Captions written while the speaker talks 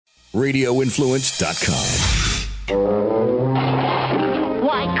RadioInfluence.com.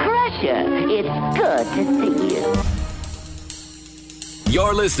 Why, Crusher, it's good to see you.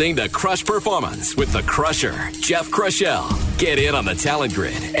 You're listening to Crush Performance with the Crusher, Jeff Crushell. Get in on the talent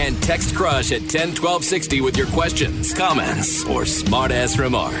grid and text Crush at 101260 with your questions, comments, or smart-ass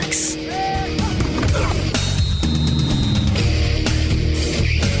remarks.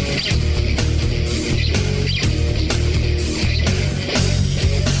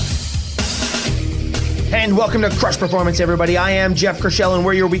 And welcome to Crush Performance, everybody. I am Jeff Crushell, and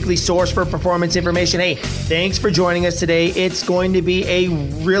we're your weekly source for performance information. Hey, thanks for joining us today. It's going to be a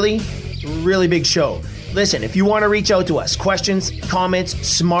really big show. Listen, if you want to reach out to us, questions, comments,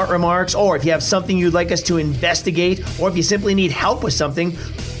 smart remarks, or if you have something you'd like us to investigate, or if you simply need help with something,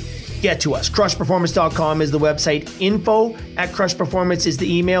 get to us. Crushperformance.com is the website. Info@Crushperformance is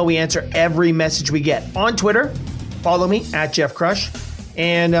the email. We answer every message we get. On Twitter, follow me at Jeff Crush.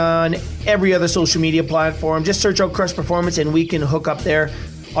 And on every other social media platform, just search out Crush Performance and we can hook up there.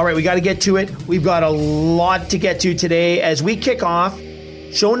 All right, we got to get to it. We've got a lot to get to today as we kick off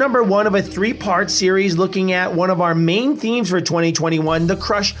show number 1 of a 3-part series looking at one of our main themes for 2021, the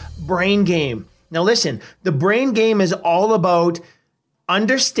Crush Brain Game. Now listen, the Brain Game is all about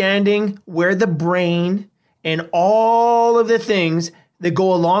understanding where the brain and all of the things that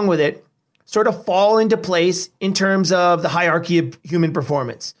go along with it sort of fall into place in terms of the hierarchy of human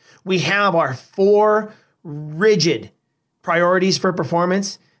performance. We have our 4 rigid priorities for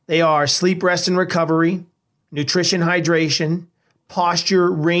performance. They are sleep, rest, and recovery, nutrition, hydration, posture,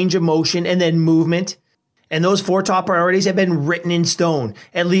 range of motion, and then movement. And those 4 top priorities have been written in stone,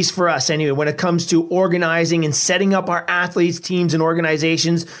 at least for us anyway, when it comes to organizing and setting up our athletes, teams, and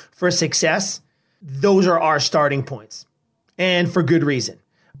organizations for success. Those are our starting points, and for good reason.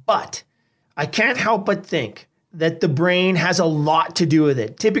 But I can't help but think that the brain has a lot to do with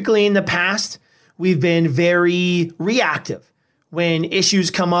it. Typically in the past, we've been very reactive when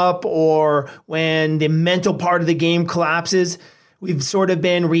issues come up or when the mental part of the game collapses. We've sort of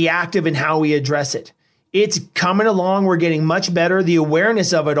been reactive in how we address it. It's coming along. We're getting much better. The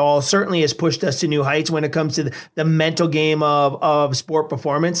awareness of it all certainly has pushed us to new heights when it comes to the mental game of sport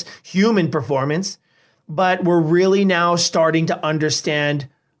performance, human performance. But we're really now starting to understand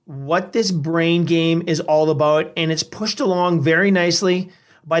what this brain game is all about, and it's pushed along very nicely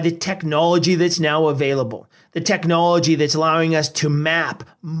by the technology that's now available. The technology that's allowing us to map,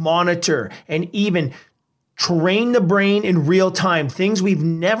 monitor, and even train the brain in real time, things we've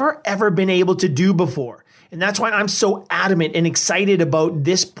never ever been able to do before. And that's why I'm so adamant and excited about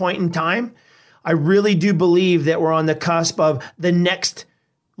this point in time. I really do believe that we're on the cusp of the next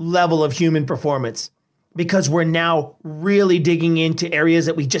level of human performance, because we're now really digging into areas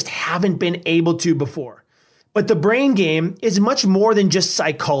that we just haven't been able to before. But the brain game is much more than just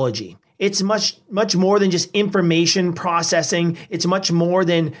psychology. It's much more than just information processing. It's much more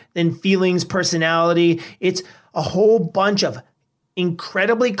than feelings, personality. It's a whole bunch of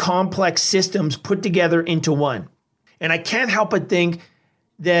incredibly complex systems put together into one. And I can't help but think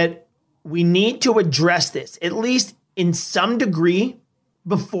that we need to address this, at least in some degree,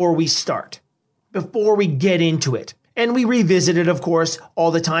 before we start. Before we get into it. And we revisit it, of course, all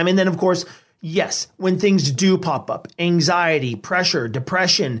the time. And then, of course, yes, when things do pop up, anxiety, pressure,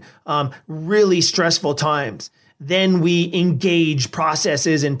 depression, really stressful times, then we engage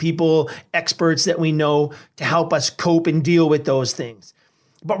processes and people, experts that we know to help us cope and deal with those things.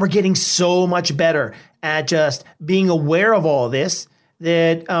 But we're getting so much better at just being aware of all this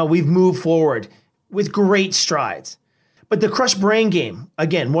that we've moved forward with great strides. But the Crush Brain Game,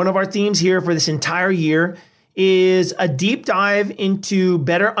 again, one of our themes here for this entire year is a deep dive into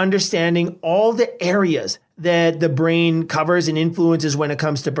better understanding all the areas that the brain covers and influences when it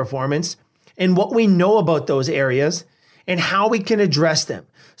comes to performance, and what we know about those areas and how we can address them.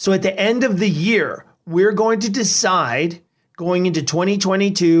 So at the end of the year, we're going to decide, going into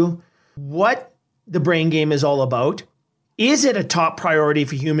 2022, what the brain game is all about. Is it a top priority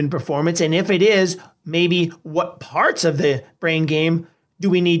for human performance? And if it is, maybe what parts of the brain game do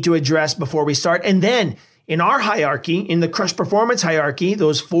we need to address before we start? And then in our hierarchy, in the Crush Performance hierarchy,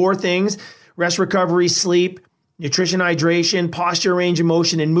 those 4 things, rest, recovery, sleep, nutrition, hydration, posture, range of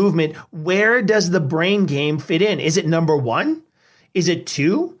motion, and movement, where does the brain game fit in? Is it number 1? Is it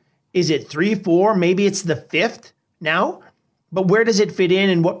 2? Is it 3, 4? Maybe it's the 5th now. But where does it fit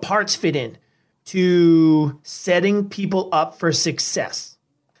in and what parts fit in to setting people up for success?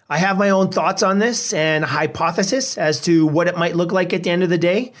 I have my own thoughts on this and a hypothesis as to what it might look like at the end of the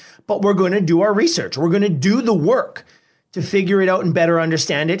day, but we're going to do our research. We're going to do the work to figure it out and better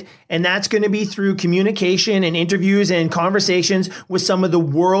understand it. And that's going to be through communication and interviews and conversations with some of the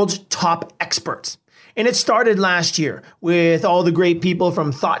world's top experts. And it started last year with all the great people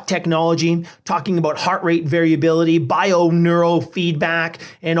from Thought Technology talking about heart rate variability, bio-neurofeedback,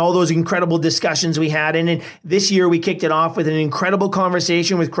 and all those incredible discussions we had. And then this year we kicked it off with an incredible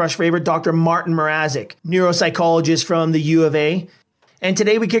conversation with Crush favorite Dr. Martin Mrazek, neuropsychologist from the U of A. And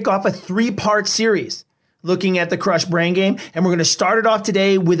today we kick off a 3-part series looking at the Crush brain game. And we're going to start it off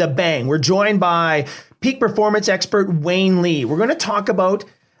today with a bang. We're joined by peak performance expert Wayne Lee. We're going to talk about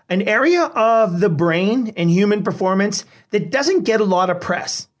an area of the brain and human performance that doesn't get a lot of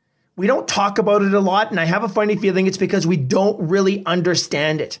press. We don't talk about it a lot, and I have a funny feeling it's because we don't really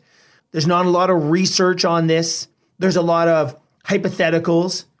understand it. There's not a lot of research on this. There's a lot of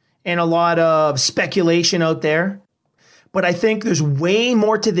hypotheticals and a lot of speculation out there. But I think there's way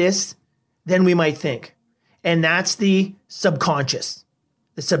more to this than we might think. And that's the subconscious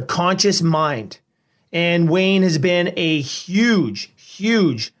mind. And Wayne has been a huge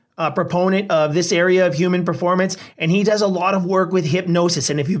proponent of this area of human performance, and he does a lot of work with hypnosis.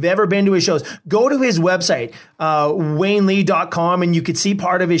 And if you've ever been to his shows, go to his website, waynelee.com, and you could see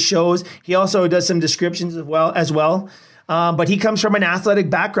part of his shows. He also does some descriptions as well. But he comes from an athletic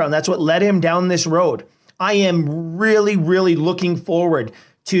background. That's what led him down this road. I am really looking forward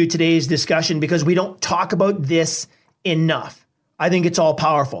to today's discussion because we don't talk about this enough. I think it's all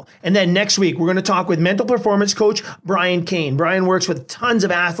powerful. And then next week, we're going to talk with mental performance coach Brian Kane. Brian works with tons of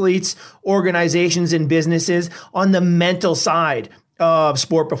athletes, organizations, and businesses on the mental side of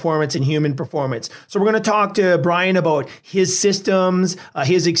sport performance and human performance. So we're going to talk to Brian about his systems,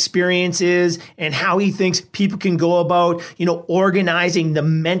 his experiences, and how he thinks people can go about, organizing the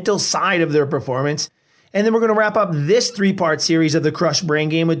mental side of their performance. And then we're going to wrap up this 3-part series of the Crush Brain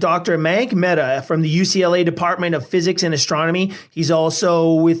Game with Dr. Mayank Mehta from the UCLA Department of Physics and Astronomy. He's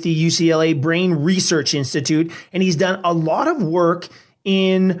also with the UCLA Brain Research Institute, and he's done a lot of work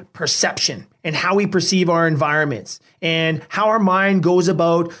in perception and how we perceive our environments and how our mind goes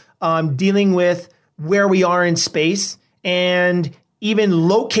about dealing with where we are in space and even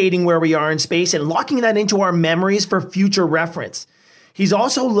locating where we are in space and locking that into our memories for future reference. He's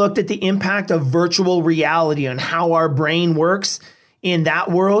also looked at the impact of virtual reality on how our brain works in that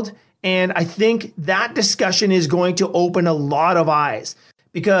world. And I think that discussion is going to open a lot of eyes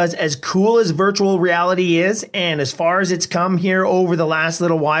because as cool as virtual reality is, and as far as it's come here over the last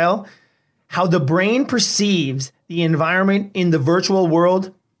little while, how the brain perceives the environment in the virtual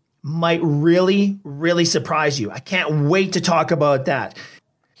world might really surprise you. I can't wait to talk about that.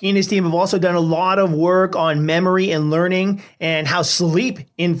 He and his team have also done a lot of work on memory and learning and how sleep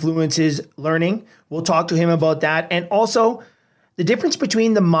influences learning. We'll talk to him about that. And also the difference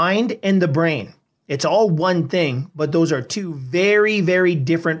between the mind and the brain. It's all one thing, but those are two very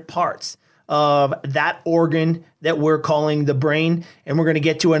different parts of that organ that we're calling the brain. And we're going to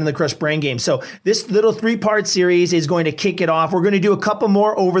get to it in the Crush Brain Game. So this little 3-part series is going to kick it off. We're going to do a couple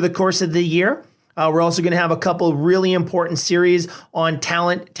more over the course of the year. We're also going to have a couple really important series on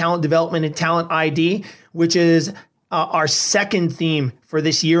talent development, and talent ID, which is our second theme for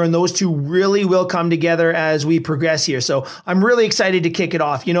this year. And those two really will come together as we progress here. So I'm really excited to kick it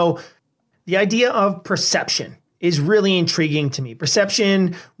off. The idea of perception is really intriguing to me.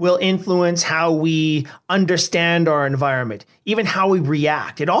 Perception will influence how we understand our environment, even how we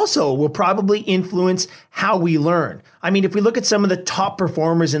react. It also will probably influence how we learn. I mean, if we look at some of the top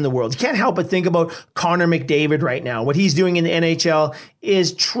performers in the world, you can't help but think about Connor McDavid right now. What he's doing in the NHL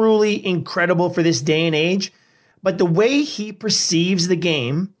is truly incredible for this day and age. But the way he perceives the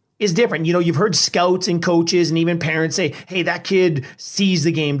game is different. You've heard scouts and coaches and even parents say, hey, that kid sees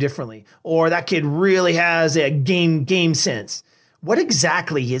the game differently, or that kid really has a game sense. What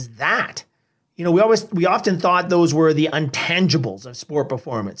exactly is that? We often thought those were the intangibles of sport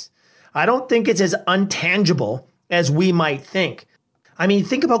performance. I don't think it's as intangible as we might think. I mean,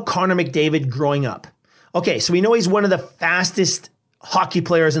 think about Connor McDavid growing up. Okay, so we know he's one of the fastest hockey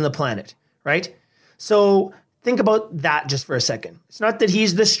players on the planet, right? So think about that just for a second. It's not that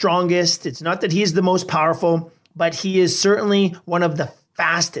he's the strongest. It's not that he's the most powerful, but he is certainly one of the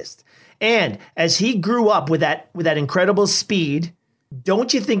fastest. And as he grew up with that incredible speed,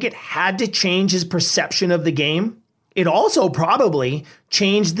 don't you think it had to change his perception of the game? It also probably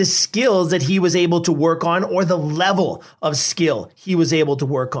changed the skills that he was able to work on, or the level of skill he was able to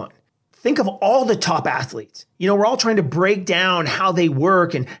work on. Think of all the top athletes. We're all trying to break down how they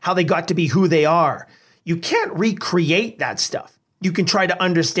work and how they got to be who they are. You can't recreate that stuff. You can try to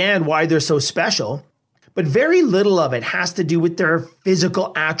understand why they're so special, but very little of it has to do with their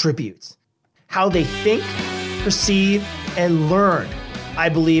physical attributes. How they think, perceive, and learn, I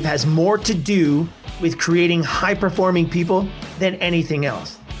believe, has more to do with creating high-performing people than anything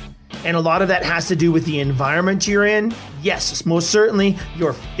else. And a lot of that has to do with the environment you're in. Yes, most certainly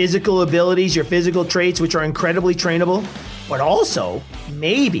your physical abilities, your physical traits, which are incredibly trainable, but also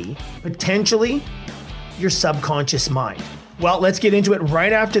maybe, potentially, your subconscious mind. Well, let's get into it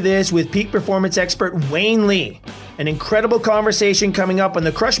right after this with peak performance expert Wayne Lee. An incredible conversation coming up on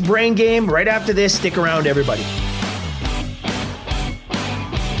the Crush Brain Game right after this. Stick around, everybody.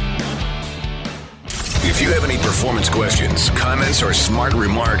 If you have any performance questions, comments, or smart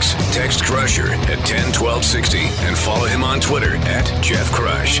remarks, text Crusher at 101260 and follow him on Twitter at Jeff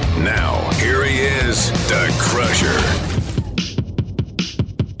Crush. Now, here he is, the Crusher.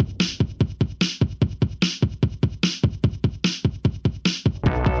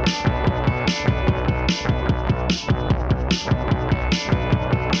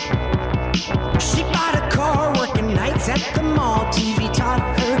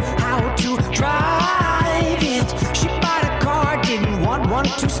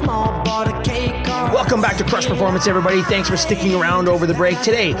 Welcome back to Crush Performance, everybody. Thanks for sticking around over the break.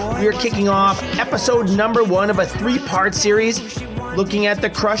 Today, we are kicking off episode number 1 of a 3-part series looking at the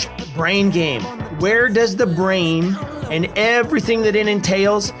Crush Brain Game. Where does the brain and everything that it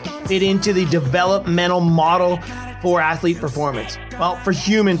entails fit into the developmental model for athlete performance? Well, for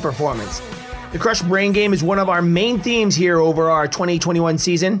human performance. The Crush Brain Game is one of our main themes here over our 2021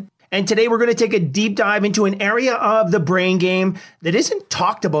 season. And today we're going to take a deep dive into an area of the brain game that isn't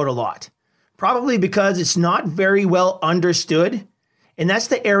talked about a lot. Probably because it's not very well understood. And that's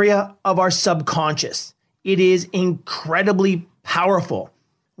the area of our subconscious. It is incredibly powerful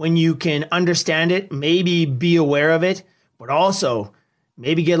when you can understand it, maybe be aware of it, but also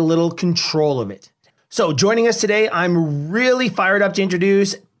maybe get a little control of it. So joining us today, I'm really fired up to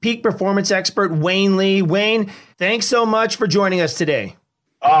introduce peak performance expert Wayne Lee. Wayne, thanks so much for joining us today.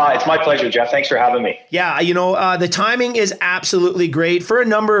 It's my pleasure, Jeff. Thanks for having me. Yeah, the timing is absolutely great for a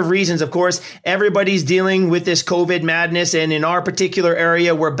number of reasons. Of course, everybody's dealing with this COVID madness. And in our particular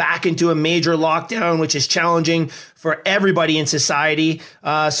area, we're back into a major lockdown, which is challenging for everybody in society.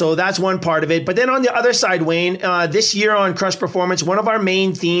 So that's one part of it. But then on the other side, Wayne, this year on Crush Performance, one of our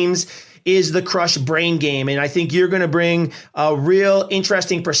main themes is the Crush Brain Game. And I think you're going to bring a real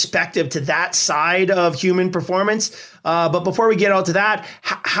interesting perspective to that side of human performance. But before we get out to that,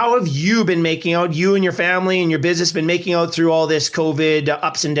 how have you been making out, you and your family and your business been making out through all this COVID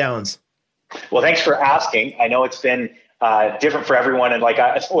ups and downs? Well, thanks for asking. I know it's been different for everyone. And like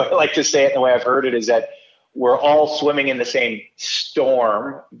I like to say it, the way I've heard it is that we're all swimming in the same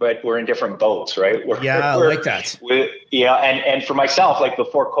storm, but we're in different boats, right? I like that. And for myself, like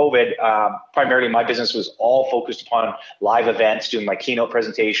before COVID, primarily my business was all focused upon live events, doing my keynote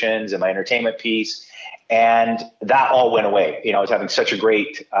presentations and my entertainment piece. And that all went away. I was having such a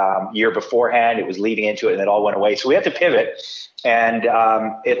great year beforehand. It was leading into it and it all went away. So we had to pivot. And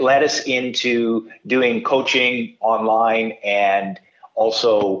it led us into doing coaching online and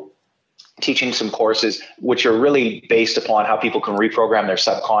also teaching some courses, which are really based upon how people can reprogram their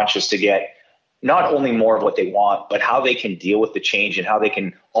subconscious to get not only more of what they want, but how they can deal with the change and how they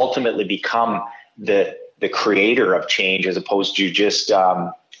can ultimately become the creator of change as opposed to just,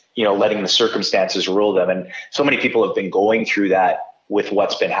 letting the circumstances rule them. And so many people have been going through that with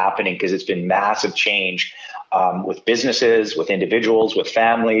what's been happening because it's been massive change with businesses, with individuals, with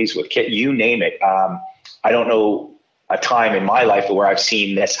families, with kids, you name it. I don't know a time in my life where I've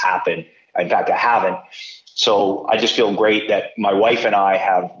seen this happen. In fact, I haven't. So I just feel great that my wife and I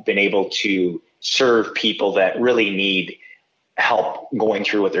have been able to serve people that really need help going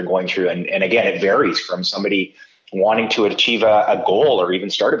through what they're going through. And again, it varies from somebody wanting to achieve a goal or even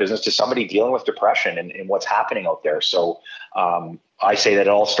start a business to somebody dealing with depression and what's happening out there. So I say that it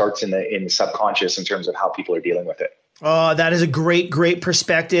all starts in the subconscious in terms of how people are dealing with it. Oh, that is a great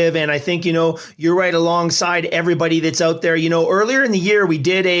perspective. And I think, you're right alongside everybody that's out there. Earlier in the year, we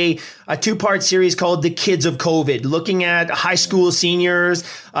did a 2-part series called The Kids of COVID, looking at high school seniors,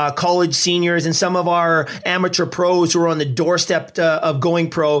 college seniors, and some of our amateur pros who are on the doorstep of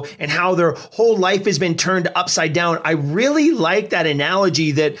going pro and how their whole life has been turned upside down. I really like that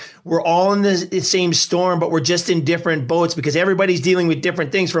analogy that we're all in the same storm, but we're just in different boats because everybody's dealing with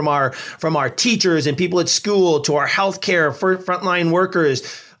different things from our teachers and people at school to our healthcare frontline workers,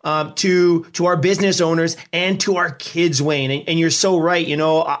 to our business owners and to our kids, Wayne. And you're so right.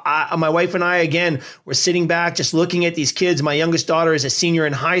 My wife and I, again, we're sitting back just looking at these kids. My youngest daughter is a senior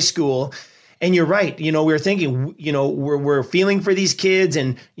in high school. And you're right. We were thinking, we're feeling for these kids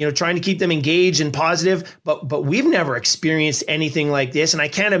and, trying to keep them engaged and positive, but we've never experienced anything like this. And I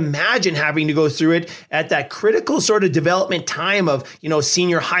can't imagine having to go through it at that critical sort of development time of,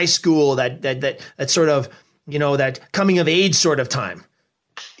 senior high school, that sort of, that coming of age sort of time.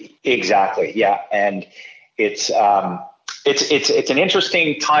 Exactly. Yeah. And it's an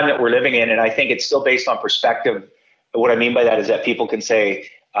interesting time that we're living in. And I think it's still based on perspective. What I mean by that is that people can say,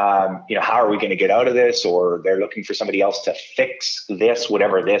 how are we going to get out of this? Or they're looking for somebody else to fix this,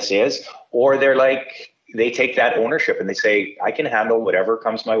 whatever this is. Or they take that ownership and they say, I can handle whatever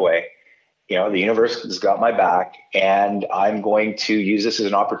comes my way. The universe has got my back and I'm going to use this as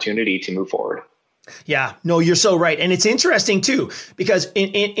an opportunity to move forward. Yeah, no, you're so right. And it's interesting too, because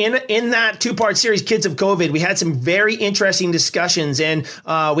in that 2-part series, Kids of COVID, we had some very interesting discussions, and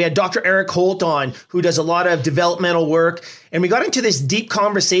we had Dr. Eric Holt on, who does a lot of developmental work. And we got into this deep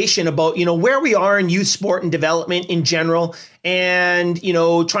conversation about, where we are in youth sport and development in general, and,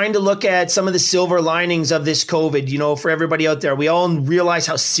 trying to look at some of the silver linings of this COVID, for everybody out there. We all realize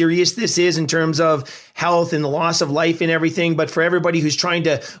how serious this is in terms of health and the loss of life and everything. But for everybody who's trying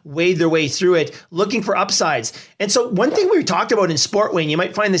to wade their way through it, looking for upsides. And so one thing we talked about in sport, Wayne, you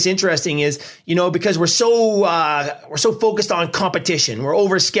might find this interesting is, because we're so focused on competition, we're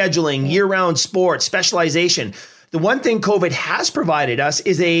over scheduling, year-round sport, specialization. The one thing COVID has provided us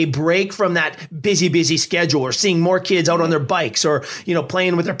is a break from that busy schedule, or seeing more kids out on their bikes, or,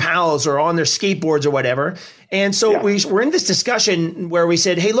 playing with their pals or on their skateboards or whatever. And so we're in this discussion where we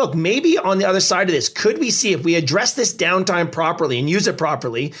said, hey, look, maybe on the other side of this, could we see if we address this downtime properly and use it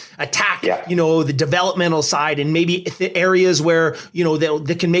properly, attack, the developmental side and maybe the areas where,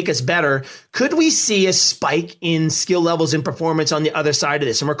 that can make us better, could we see a spike in skill levels and performance on the other side of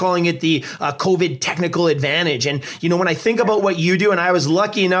this? And we're calling it the COVID technical advantage. And, when I think about what you do, and I was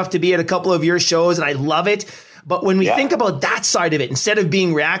lucky enough to be at a couple of your shows and I love it, but when we think about that side of it, instead of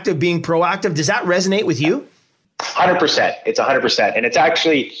being reactive, being proactive, does that resonate with you? 100%. It's 100%. And it's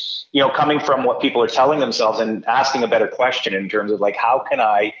actually, coming from what people are telling themselves and asking a better question in terms of how can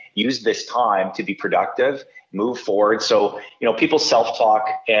I use this time to be productive, move forward? So, people's self-talk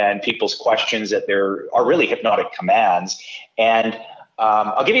and people's questions that are really hypnotic commands. And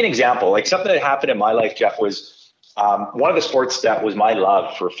I'll give you an example. Something that happened in my life, Jeff, was one of the sports that was my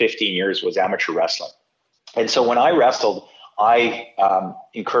love for 15 years was amateur wrestling. And so when I wrestled, I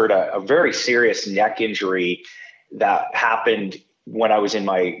incurred a very serious neck injury that happened when I was in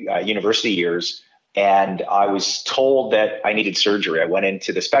my university years. And I was told that I needed surgery. I went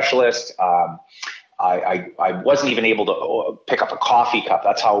into the specialist. I wasn't even able to pick up a coffee cup.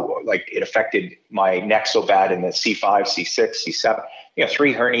 That's how it affected my neck so bad in the C5, C6, C7.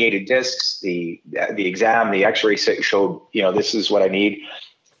 3 herniated discs. The exam, the X-ray showed, this is what I need.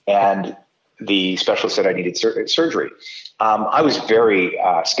 And the specialist said I needed surgery. I was very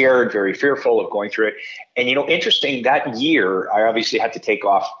scared, very fearful of going through it. And, interesting, that year, I obviously had to take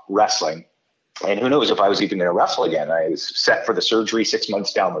off wrestling. And who knows if I was even going to wrestle again. I was set for the surgery 6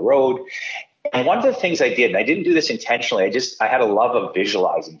 months down the road. And one of the things I did, and I didn't do this intentionally, I had a love of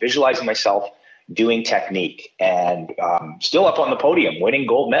visualizing myself doing technique and still up on the podium, winning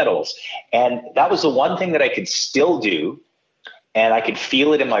gold medals. And that was the one thing that I could still do, and I could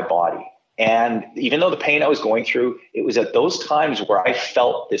feel it in my body. And even though the pain I was going through, it was at those times where I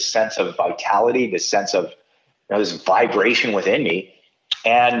felt this sense of vitality, this sense of this vibration within me.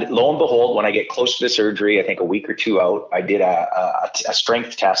 And lo and behold, when I get close to the surgery, I think a week or two out, I did a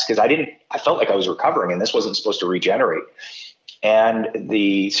strength test because I felt like I was recovering and this wasn't supposed to regenerate. And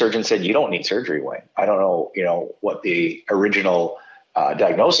the surgeon said, "You don't need surgery, Wayne. I don't know, what the original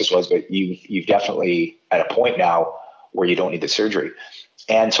diagnosis was, but you've definitely at a point now where you don't need the surgery."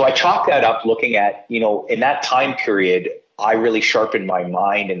 And so I chalked that up looking at, in that time period, I really sharpened my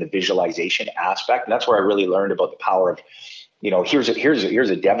mind in the visualization aspect. And that's where I really learned about the power of, here's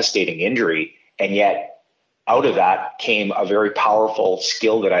a devastating injury. And yet out of that came a very powerful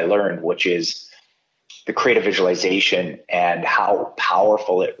skill that I learned, which is the creative visualization and how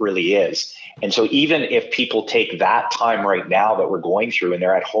powerful it really is. And so even if people take that time right now that we're going through and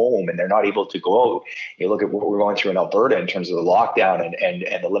they're at home and they're not able to go out, you look at what we're going through in Alberta in terms of the lockdown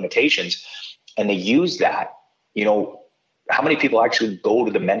and the limitations, and they use that, how many people actually go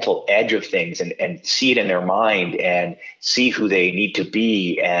to the mental edge of things and see it in their mind and see who they need to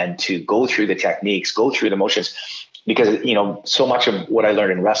be and to go through the techniques, go through the motions. Because, so much of what I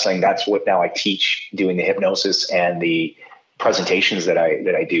learned in wrestling, that's what now I teach doing the hypnosis and the presentations that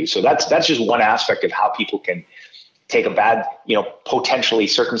I do. So that's just one aspect of how people can take a bad, potentially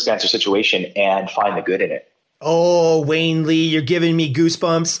circumstance or situation and find the good in it. Oh, Wayne Lee, you're giving me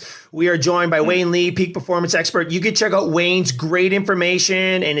goosebumps. We are joined by Wayne Lee, peak performance expert. You can check out Wayne's great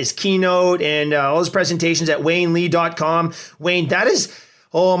information and his keynote and all his presentations at waynelee.com. Wayne, that is,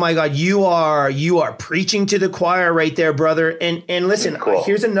 oh my God, you are preaching to the choir right there, brother. And listen, cool.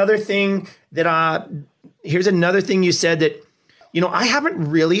 Here's another thing you said that, I haven't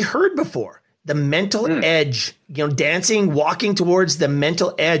really heard before. The mental edge, dancing, walking towards the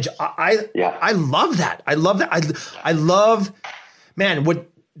mental edge. I love that. I love, man, what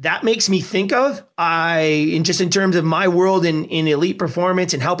that makes me think of. In terms of my world in elite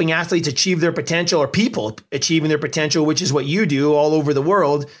performance and helping athletes achieve their potential, or people achieving their potential, which is what you do all over the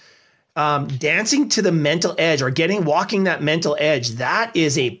world. Dancing to the mental edge, or walking that mental edge. That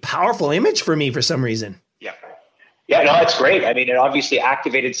is a powerful image for me for some reason. Yeah, no, it's great. I mean, it obviously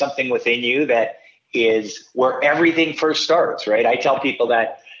activated something within you that is where everything first starts, right? I tell people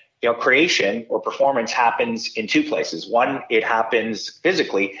that, creation or performance happens in two places. One, it happens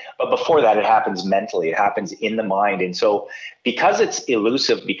physically, but before that, it happens mentally. It happens in the mind. And so because it's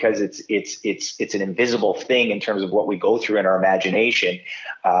elusive, because it's an invisible thing in terms of what we go through in our imagination,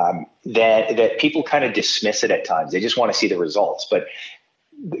 that people kind of dismiss it at times. They just want to see the results. But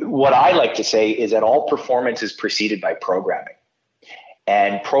what I like to say is that all performance is preceded by programming.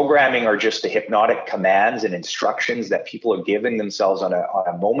 And programming are just the hypnotic commands and instructions that people are giving themselves on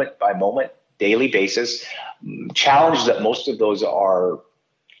a moment by moment, daily basis. Challenge that most of those are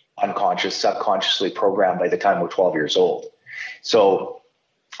unconscious, subconsciously programmed by the time we're 12 years old. So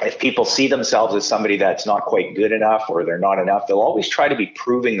if people see themselves as somebody that's not quite good enough, or they're not enough, they'll always try to be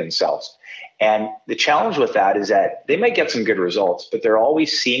proving themselves. And the challenge with that is that they might get some good results, but they're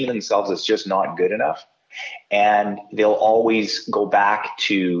always seeing themselves as just not good enough. And they'll always go back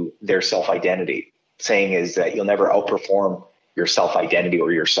to their self-identity. Saying is that you'll never outperform your self-identity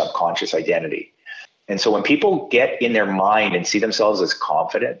or your subconscious identity. And so when people get in their mind and see themselves as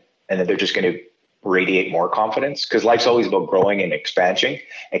confident, and that they're just going to radiate more confidence, because life's always about growing and expanding.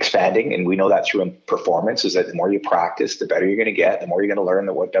 And we know that through performance, is that the more you practice, the better you're going to get, the more you're going to learn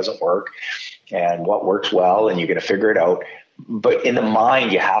that what doesn't work and what works well, and you're going to figure it out. But in the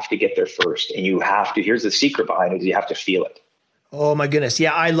mind, you have to get there first, and here's the secret behind it, is you have to feel it. Oh my goodness.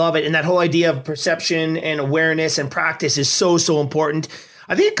 Yeah, I love it. And that whole idea of perception and awareness and practice is so, so important.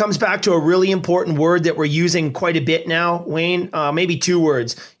 I think it comes back to a really important word that we're using quite a bit now, Wayne, maybe two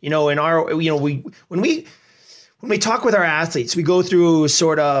words, when we talk with our athletes, we go through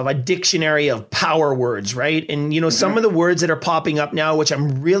sort of a dictionary of power words, right? And, some of the words that are popping up now, which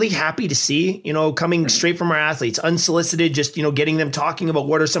I'm really happy to see, coming straight from our athletes, unsolicited, just, getting them talking about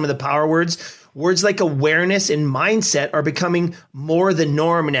what are some of the power words. Words like awareness and mindset are becoming more the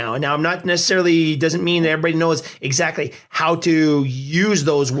norm now. Now, I'm not necessarily, doesn't mean that everybody knows exactly how to use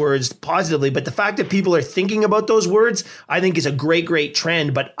those words positively, but the fact that people are thinking about those words, I think is a great, great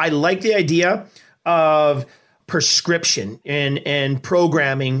trend. But I like the idea of prescription and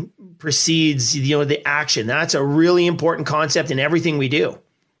programming precedes, the action. That's a really important concept in everything we do.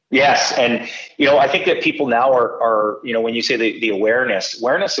 Yes. And, I think that people now are when you say the awareness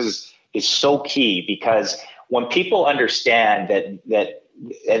is so key, because when people understand that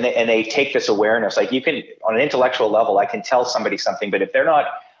and they take this awareness, like you can, on an intellectual level, I can tell somebody something, but if they're not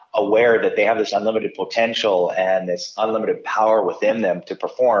aware that they have this unlimited potential and this unlimited power within them to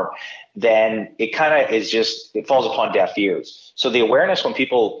perform, then it kind of it falls upon deaf ears. So the awareness, when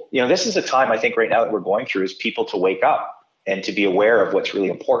people, this is a time I think right now that we're going through, is people to wake up and to be aware of what's really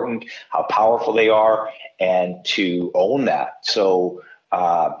important, how powerful they are, and to own that. So,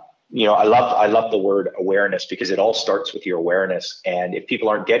 I love the word awareness, because it all starts with your awareness. And if people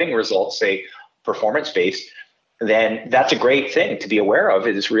aren't getting results, say performance-based, then that's a great thing to be aware of,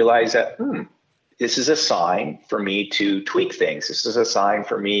 is realize that, this is a sign for me to tweak things. This is a sign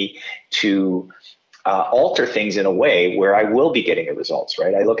for me to alter things in a way where I will be getting the results,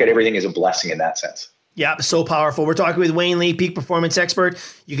 right? I look at everything as a blessing in that sense. Yeah, so powerful. We're talking with Wayne Lee, peak performance expert.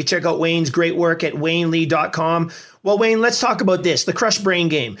 You can check out Wayne's great work at waynelee.com. Well, Wayne, let's talk about this, the Crush Brain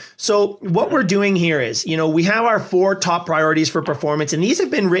Game. So what we're doing here is, we have our 4 top priorities for performance, and these have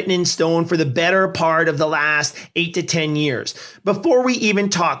been written in stone for the better part of the last 8 to 10 years. Before we even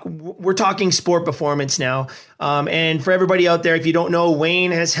talk, we're talking sport performance now. And for everybody out there, if you don't know,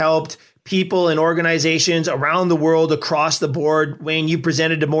 Wayne has helped people and organizations around the world across the board. Wayne, you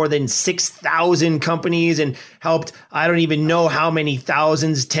presented to more than 6,000 companies and helped, I don't even know how many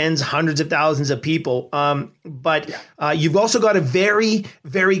thousands, tens, hundreds of thousands of people. But you've also got a very,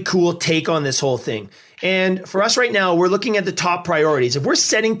 very cool take on this whole thing. And for us right now, we're looking at the top priorities. If we're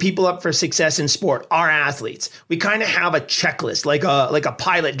setting people up for success in sport, our athletes, we kind of have a checklist, like a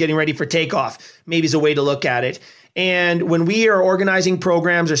pilot getting ready for takeoff, maybe is a way to look at it. And when we are organizing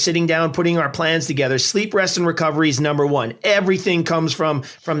programs or sitting down, putting our plans together, sleep, rest, and recovery is number one. Everything comes from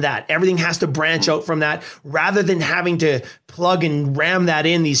that. Everything has to branch out from that rather than having to plug and ram that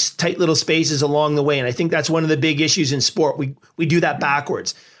in these tight little spaces along the way. And I think that's one of the big issues in sport. We do that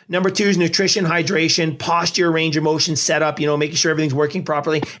backwards. Number two is nutrition, hydration, posture, range of motion, setup, making sure everything's working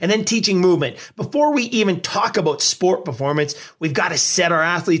properly, and then teaching movement. Before we even talk about sport performance, we've got to set our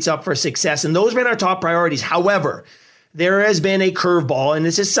athletes up for success. And those have been our top priorities. However, there has been a curveball, and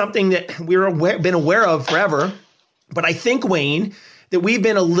this is something that we've been aware of forever. But I think, Wayne, that we've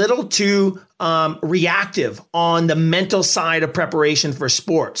been a little too reactive on the mental side of preparation for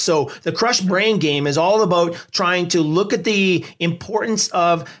sport. So the Crush Brain Game is all about trying to look at the importance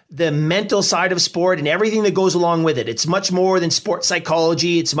of the mental side of sport and everything that goes along with it. It's much more than sports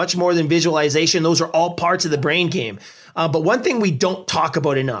psychology. It's much more than visualization. Those are all parts of the brain game. But one thing we don't talk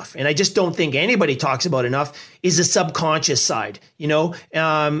about enough, and I just don't think anybody talks about enough, is the subconscious side,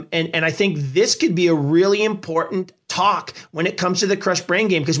 and I think this could be a really important talk when it comes to the Crush Brain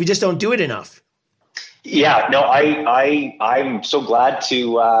Game, because we just don't do it enough. Yeah, no, I'm so glad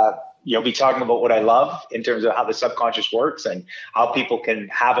to be talking about what I love in terms of how the subconscious works and how people can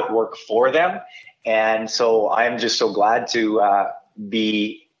have it work for them. And so I'm just so glad to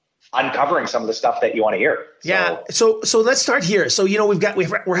be uncovering some of the stuff that you want to hear. So let's start here. So,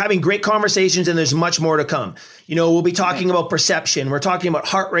 we're having great conversations and there's much more to come. We'll be talking about perception. We're talking about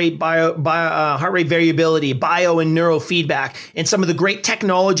heart rate, heart rate variability, bio and neurofeedback, and some of the great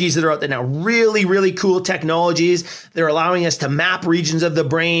technologies that are out there now. Really, really cool technologies. They're allowing us to map regions of the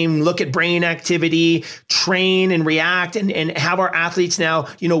brain, look at brain activity, train and react, and have our athletes now,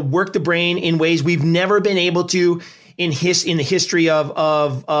 work the brain in ways we've never been able to in the history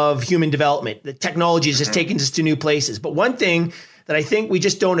of human development. The technology has just taken us to new places. But one thing that I think we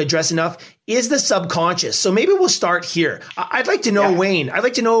just don't address enough is the subconscious. So maybe we'll start here. I'd like to know, Wayne, I'd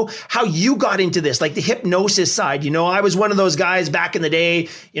like to know how you got into this, like the hypnosis side. I was one of those guys back in the day,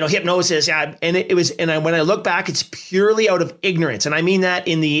 hypnosis. And when I look back, it's purely out of ignorance. And I mean that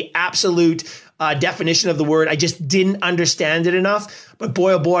in the absolute definition of the word. I just didn't understand it enough. But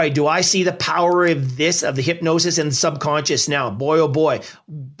boy, oh boy, do I see the power of the hypnosis and the subconscious now. Boy, oh boy.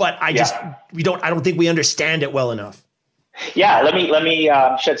 But I don't think we understand it well enough. Yeah, let me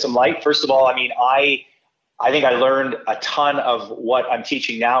shed some light. First of all, I think I learned a ton of what I'm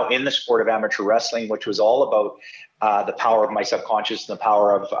teaching now in the sport of amateur wrestling, which was all about the power of my subconscious and the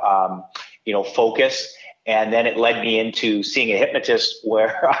power of focus. And then it led me into seeing a hypnotist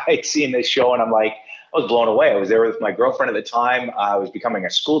where I'd seen this show and I was blown away. I was there with my girlfriend at the time. I was becoming a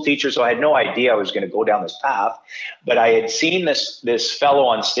school teacher, so I had no idea I was going to go down this path. But I had seen this fellow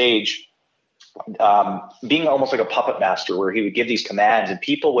on stage being almost like a puppet master, where he would give these commands and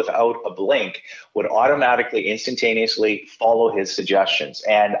people without a blink would automatically, instantaneously follow his suggestions.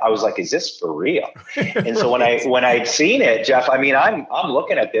 And I was like, is this for real? And so when I'd seen it, Jeff, I'm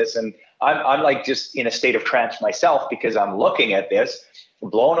looking at this and I'm like just in a state of trance myself, because I'm looking at this,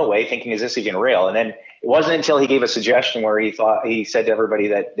 blown away, thinking, is this even real? And then it wasn't until he gave a suggestion where he said to everybody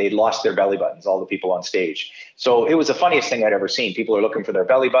that they'd lost their belly buttons, all the people on stage. So it was the funniest thing I'd ever seen. People are looking for their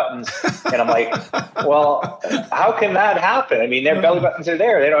belly buttons. And I'm like, well, how can that happen? Their belly buttons are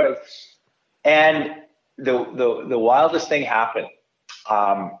there. They don't. And the wildest thing happened.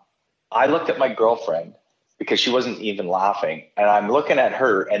 I looked at my girlfriend, because she wasn't even laughing. And I'm looking at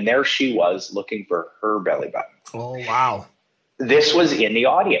her, and there she was looking for her belly button. Oh, wow. This was in the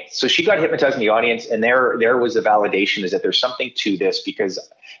audience. So she got hypnotized in the audience, and there was the validation, is that there's something to this, because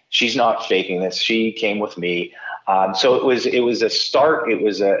she's not faking this. She came with me. So it was a start. It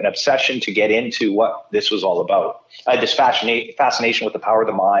was an obsession to get into what this was all about. I had this fascination with the power of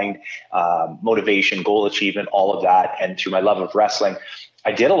the mind, motivation, goal achievement, all of that. And through my love of wrestling,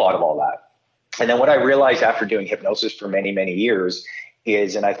 I did a lot of all that. And then what I realized after doing hypnosis for many, many years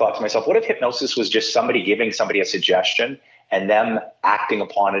is, and I thought to myself, what if hypnosis was just somebody giving somebody a suggestion and them acting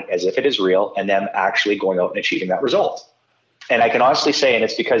upon it as if it is real, and them actually going out and achieving that result? And I can honestly say, and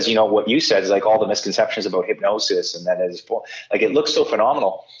it's because, what you said is like all the misconceptions about hypnosis, and that is like, it looks so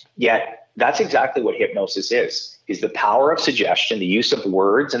phenomenal, yet that's exactly what hypnosis is the power of suggestion, the use of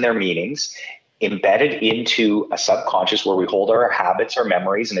words and their meanings, embedded into a subconscious where we hold our habits, our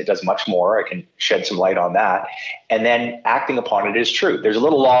memories, and it does much more. I can shed some light on that. And then acting upon it is true. There's a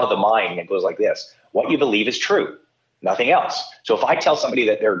little law of the mind that goes like this. What you believe is true, nothing else. So if I tell somebody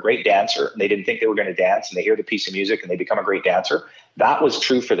that they're a great dancer and they didn't think they were going to dance and they hear the piece of music and they become a great dancer, that was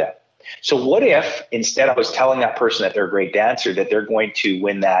true for them. So what if instead I was telling that person that they're a great dancer, that they're going to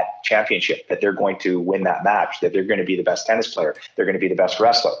win that championship, that they're going to win that match, that they're going to be the best tennis player, they're going to be the best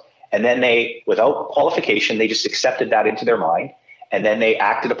wrestler. And then they, without qualification, they just accepted that into their mind, and then they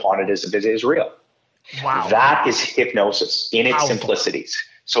acted upon it as if it is real. Wow. That is hypnosis in its simplicities.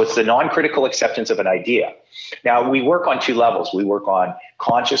 So it's the non-critical acceptance of an idea. Now, we work on two levels. We work on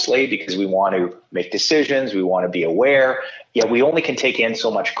consciously because we want to make decisions, we want to be aware, yet we only can take in so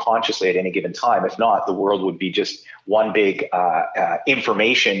much consciously at any given time. If not, the world would be just one big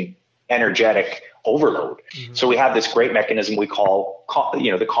information energetic overload. Mm-hmm. So we have this great mechanism we call,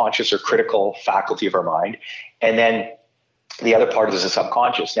 the conscious or critical faculty of our mind. And then the other part is the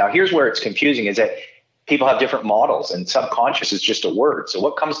subconscious. Now, here's where it's confusing is that people have different models and subconscious is just a word. So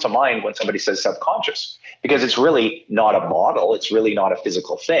what comes to mind when somebody says subconscious? Because it's really not a model. It's really not a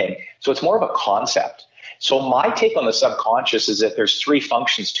physical thing. So it's more of a concept. So my take on the subconscious is that there's three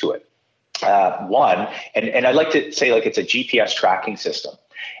functions to it. One, and I'd like to say like it's a GPS tracking system.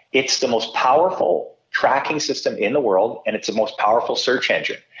 It's the most powerful tracking system in the world, and it's the most powerful search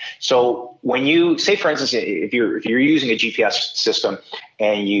engine. So when you say, for instance, if you're using a GPS system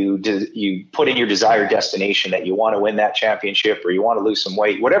and you put in your desired destination that you want to win that championship or you want to lose some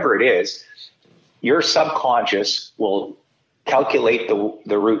weight, whatever it is, your subconscious will calculate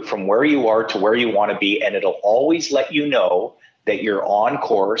the route from where you are to where you want to be, and it'll always let you know that you're on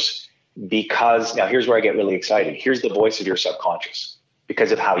course because, now here's where I get really excited. Here's the voice of your subconscious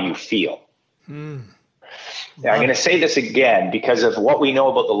because of how you feel. Now, I'm going to say this again because of what we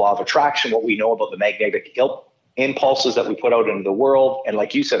know about the law of attraction, what we know about the magnetic impulses that we put out into the world. And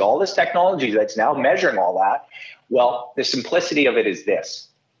like you said, all this technology that's now measuring all that. Well, the simplicity of it is this.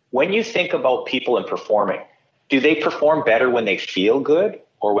 When you think about people and performing, do they perform better when they feel good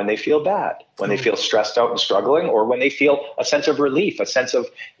or when they feel bad? When they feel stressed out and struggling, or when they feel a sense of relief, a sense of,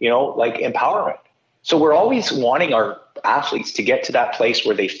 like empowerment? So we're always wanting our athletes to get to that place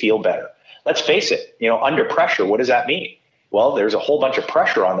where they feel better. Let's face it, under pressure, what does that mean? Well, there's a whole bunch of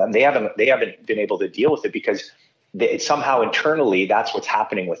pressure on them. They haven't been able to deal with it because somehow internally that's what's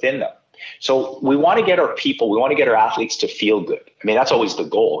happening within them. So we want to get our athletes to feel good. I mean, that's always the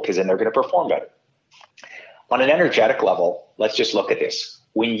goal because then they're going to perform better. On an energetic level, let's just look at this.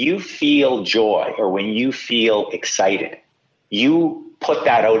 When you feel joy or when you feel excited, you put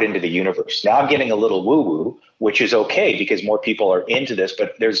that out into the universe. Now I'm getting a little woo-woo, which is okay because more people are into this,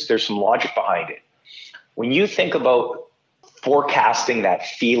 but there's some logic behind it. When you think about forecasting that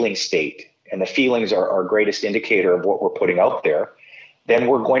feeling state, and the feelings are our greatest indicator of what we're putting out there, then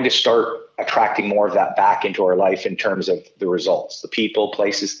we're going to start attracting more of that back into our life in terms of the results, the people,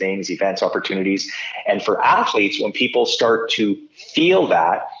 places, things, events, opportunities. And for athletes, when people start to feel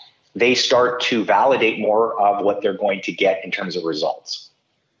that, they start to validate more of what they're going to get in terms of results.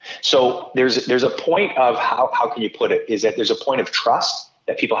 So there's a point of how can you put it, is that there's a point of trust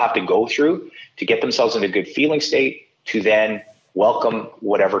that people have to go through to get themselves in a good feeling state to then welcome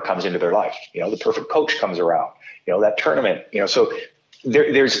whatever comes into their life. The perfect coach comes around, that tournament, so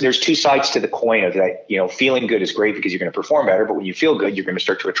there's two sides to the coin of that. Feeling good is great because you're going to perform better, but when you feel good, you're going to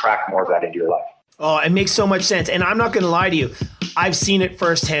start to attract more of that into your life. Oh, it makes so much sense. And I'm not going to lie to you. I've seen it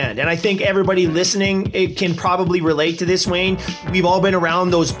firsthand. And I think everybody listening, it can probably relate to this, Wayne. We've all been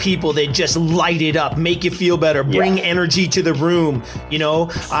around those people that just light it up, make you feel better, bring energy to the room.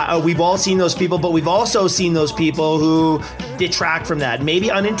 We've all seen those people, but we've also seen those people who detract from that,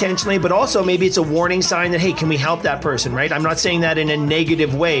 maybe unintentionally, but also maybe it's a warning sign that, hey, can we help that person, right? I'm not saying that in a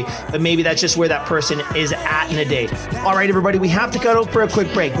negative way, but maybe that's just where that person is at in a day. All right, everybody, we have to cut out for a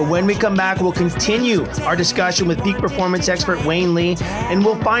quick break, but when we come back, we'll continue our discussion with peak performance expert Wayne Lee, and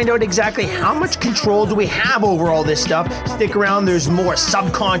we'll find out exactly how much control do we have over all this stuff. Stick around, there's more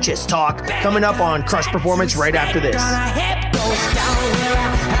subconscious talk coming up on Crush Performance right after this.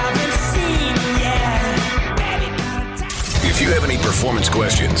 If you have any performance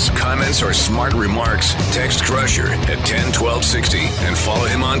questions, comments, or smart remarks, text Crusher at 101260 and follow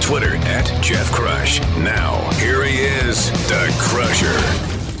him on Twitter at Jeff Crush. Now, here he is, the Crusher.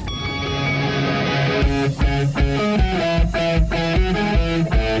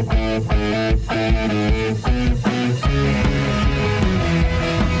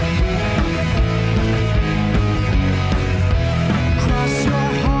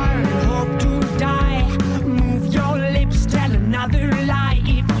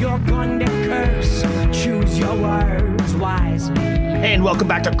 Gonna curve Welcome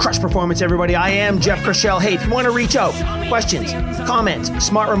back to Crush Performance, everybody. I am Jeff Crushell. Hey, if you want to reach out, questions, comments,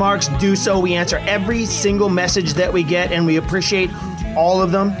 smart remarks, do so. We answer every single message that we get, and we appreciate all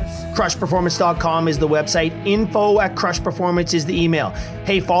of them. Crushperformance.com is the website. info@crushperformance is the email.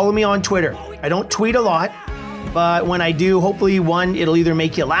 Hey, follow me on Twitter. I don't tweet a lot, but when I do, hopefully, one, it'll either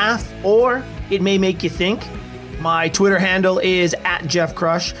make you laugh or it may make you think. My Twitter handle is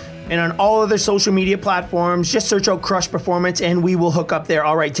 @JeffCrush. And on all other social media platforms, just search out Crush Performance and we will hook up there.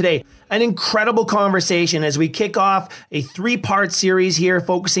 All right, today, an incredible conversation as we kick off a 3-part series here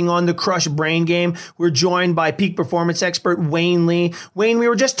focusing on the Crush brain game. We're joined by peak performance expert Wayne Lee. Wayne, we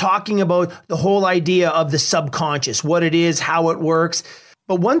were just talking about the whole idea of the subconscious, what it is, how it works.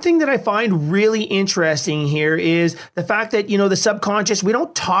 But one thing that I find really interesting here is the fact that, the subconscious, we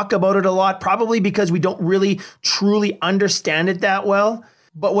don't talk about it a lot, probably because we don't really truly understand it that well.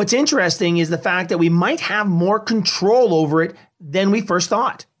 But what's interesting is the fact that we might have more control over it than we first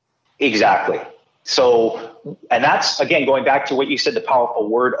thought. Exactly. So, and that's, again, going back to what you said, the powerful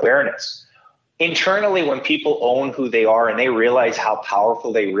word awareness. Internally, when people own who they are and they realize how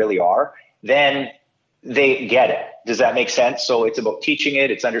powerful they really are, then they get it. Does that make sense? So it's about teaching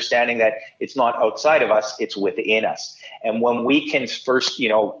it. It's understanding that it's not outside of us, it's within us. And when we can first,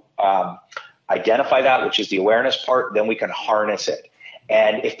 identify that, which is the awareness part, then we can harness it.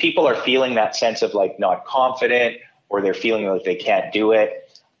 And if people are feeling that sense of like not confident or they're feeling like they can't do it,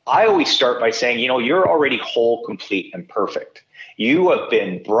 I always start by saying, you're already whole, complete, and perfect. You have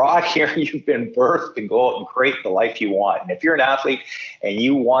been brought here, you've been birthed to go out and create the life you want. And if you're an athlete and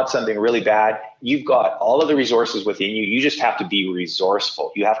you want something really bad, you've got all of the resources within you. You just have to be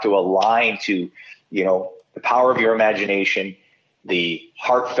resourceful. You have to align to, the power of your imagination, the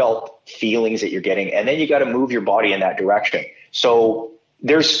heartfelt feelings that you're getting, and then you got to move your body in that direction. So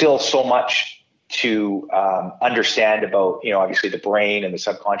there's still so much to understand about, obviously the brain and the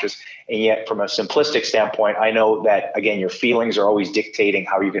subconscious. And yet from a simplistic standpoint, I know that, again, your feelings are always dictating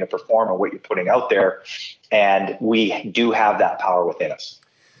how you're going to perform and what you're putting out there. And we do have that power within us.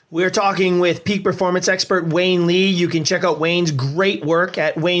 We're talking with peak performance expert Wayne Lee. You can check out Wayne's great work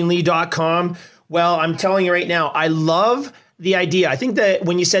at waynelee.com. Well, I'm telling you right now, I love the idea. I think that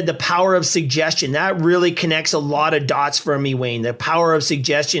when you said the power of suggestion, that really connects a lot of dots for me, Wayne. The power of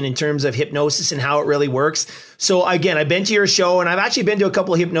suggestion in terms of hypnosis and how it really works. So again, I've been to your show and I've actually been to a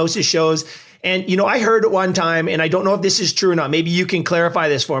couple of hypnosis shows. And, I heard at one time, and I don't know if this is true or not, maybe you can clarify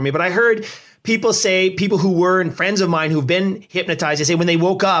this for me, but I heard people who were and friends of mine who've been hypnotized, they say when they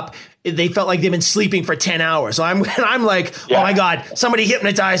woke up, they felt like they've been sleeping for 10 hours. So I'm like, yeah. Oh my God, somebody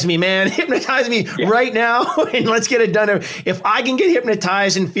hypnotize me, man. Hypnotize me right now and let's get it done. If I can get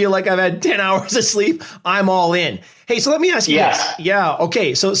hypnotized and feel like I've had 10 hours of sleep, I'm all in. Hey, so let me ask you this. Yeah.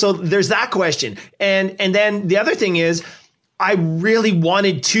 Okay. So there's that question. And then the other thing is, I really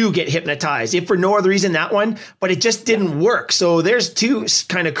wanted to get hypnotized, if for no other reason that one, but it just didn't work. So there's two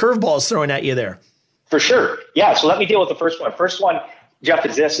kind of curveballs thrown at you there. For sure. Yeah. So let me deal with the first one. First one, Jeff,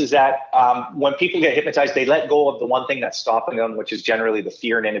 is that when people get hypnotized, they let go of the one thing that's stopping them, which is generally the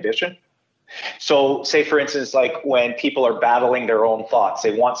fear and inhibition. So say, for instance, like when people are battling their own thoughts,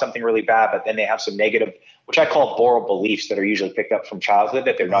 they want something really bad, but then they have some negative, which I call borrowed beliefs that are usually picked up from childhood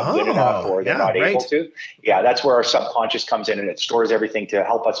that they're not good enough or they're not able to. Yeah, that's where our subconscious comes in and it stores everything to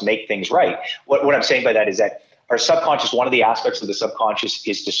help us make things right. What I'm saying by that is that our subconscious, one of the aspects of the subconscious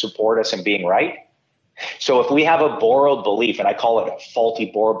is to support us in being right. So if we have a borrowed belief, and I call it a faulty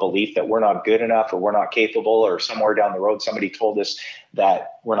borrowed belief that we're not good enough or we're not capable, or somewhere down the road somebody told us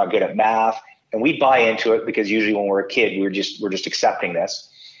that we're not good at math, and we buy into it because usually when we're a kid, we're just accepting this.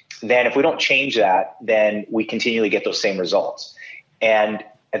 Then if we don't change that, then we continually get those same results. And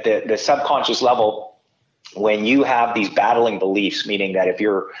at the subconscious level, when you have these battling beliefs, meaning that if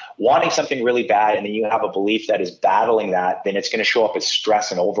you're wanting something really bad and then you have a belief that is battling that, then it's going to show up as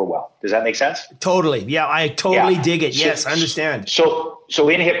stress and overwhelm. Does that make sense? Totally. Yeah, I totally dig it. Yes, I understand. So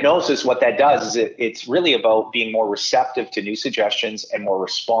in hypnosis, what that does is it's really about being more receptive to new suggestions and more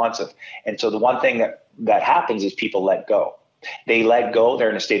responsive. And so the one thing that happens is people let go. They let go. They're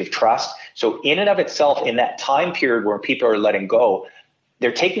in a state of trust. So in and of itself, in that time period where people are letting go,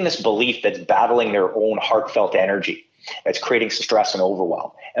 they're taking this belief that's battling their own heartfelt energy, that's creating stress and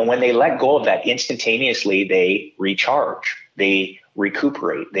overwhelm. And when they let go of that instantaneously, they recharge, they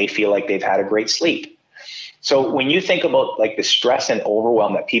recuperate, they feel like they've had a great sleep. So when you think about like the stress and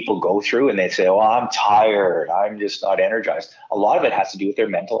overwhelm that people go through and they say, oh, I'm tired, I'm just not energized, a lot of it has to do with their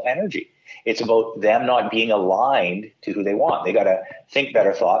mental energy. It's about them not being aligned to who they want. They got to think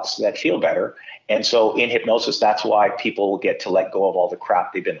better thoughts that feel better. And so in hypnosis, that's why people get to let go of all the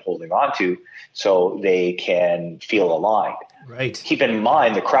crap they've been holding on to so they can feel aligned. Right. Keep in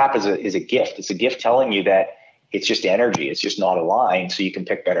mind, the crap is a gift. It's a gift telling you that it's just energy. It's just not aligned, so you can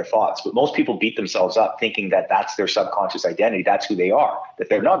pick better thoughts. But most people beat themselves up thinking that that's their subconscious identity. That's who they are, that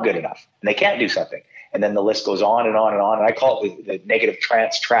they're not good enough and they can't do something. And then the list goes on and on and on. And I call it the negative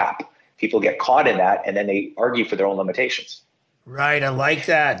trance trap. People get caught in that and then they argue for their own limitations. Right. I like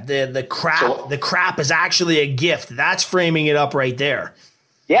that. The crap is actually a gift. That's framing it up right there.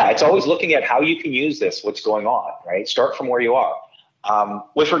 Yeah, it's always looking at how you can use this, what's going on, right? Start from where you are.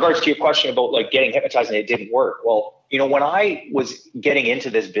 With regards to your question about like getting hypnotized and it didn't work. Well, when I was getting into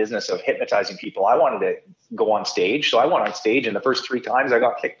this business of hypnotizing people, I wanted to go on stage. So I went on stage and the first 3 times I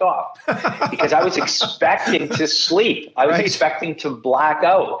got kicked off because I was expecting to sleep. I was expecting to black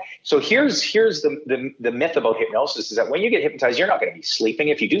out. So here's the myth about hypnosis is that when you get hypnotized, you're not going to be sleeping.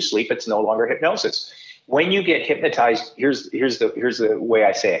 If you do sleep, it's no longer hypnosis. When you get hypnotized, here's the way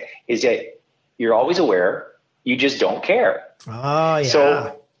I say it, is that you're always aware, you just don't care. Oh,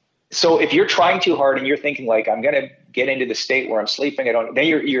 yeah. So if you're trying too hard and you're thinking like, I'm going to get into the state where I'm sleeping, then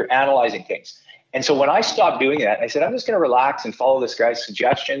you're analyzing things. And so when I stopped doing that, I said, I'm just going to relax and follow this guy's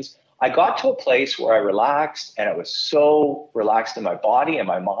suggestions. I got to a place where I relaxed and I was so relaxed in my body and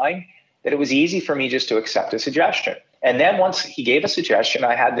my mind that it was easy for me just to accept a suggestion. And then once he gave a suggestion,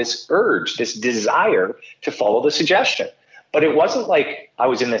 I had this urge, this desire to follow the suggestion. But it wasn't like I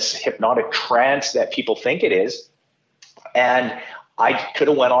was in this hypnotic trance that people think it is. And I could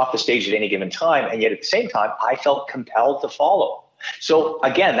have went off the stage at any given time. And yet at the same time, I felt compelled to follow. So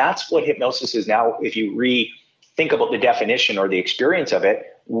again, that's what hypnosis is now. If you think about the definition or the experience of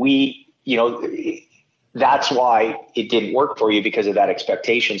it, that's why it didn't work for you because of that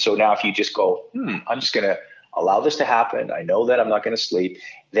expectation. So now if you just go, I'm just going to allow this to happen. I know that I'm not going to sleep.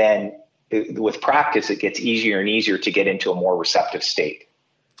 Then with practice, it gets easier and easier to get into a more receptive state.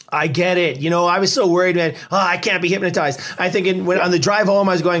 I get it. I was so worried, man. I can't be hypnotized. I think on the drive home,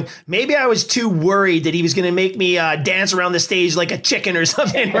 I was going, maybe I was too worried that he was going to make me dance around the stage like a chicken or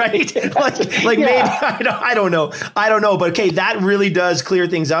something, right? Maybe, I don't know. But okay, that really does clear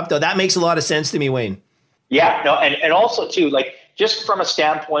things up, though. That makes a lot of sense to me, Wayne. Yeah, no, and also too, like just from a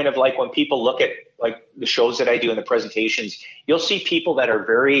standpoint of like when people look at like the shows that I do and the presentations, you'll see people that are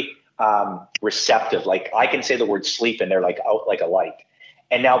very receptive. Like I can say the word sleep and they're like out like a light.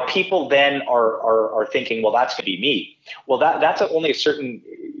 And now people then are thinking, well, that's going to be me. Well, that's only a certain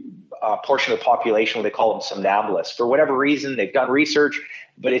portion of the population. They call them somnambulists. For whatever reason, they've done research,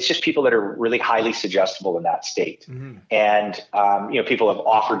 but it's just people that are really highly suggestible in that state. Mm-hmm. And, people have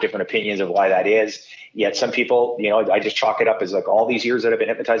offered different opinions of why that is. Yet some people, I just chalk it up as like all these years that I've been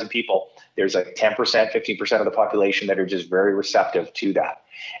hypnotizing people, there's like 10%, 15% of the population that are just very receptive to that.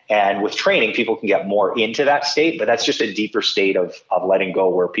 And with training, people can get more into that state, but that's just a deeper state of letting go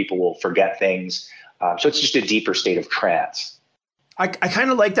where people will forget things. So it's just a deeper state of trance. I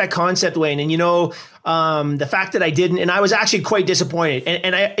kind of like that concept, Wayne. And, the fact that I didn't, and I was actually quite disappointed.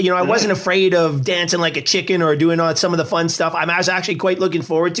 And I wasn't afraid of dancing like a chicken or doing some of the fun stuff. I was actually quite looking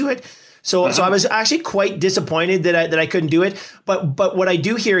forward to it. So I was actually quite disappointed that I couldn't do it. But what I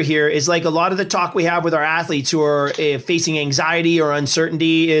do hear here is like a lot of the talk we have with our athletes who are facing anxiety or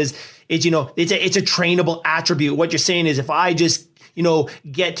uncertainty is it's a trainable attribute. What you're saying is if I just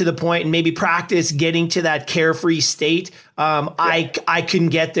get to the point and maybe practice getting to that carefree state, I can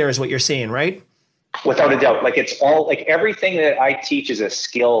get there is what you're saying, right? Without a doubt. Like it's all like everything that I teach is a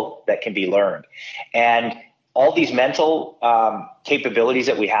skill that can be learned. And all these mental capabilities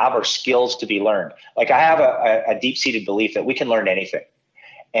that we have are skills to be learned. Like I have a deep-seated belief that we can learn anything.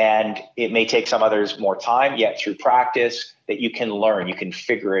 And it may take some others more time, yet through practice that you can learn, you can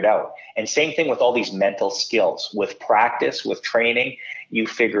figure it out. And same thing with all these mental skills. With practice, with training, you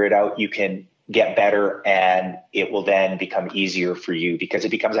figure it out, you can get better, and it will then become easier for you because it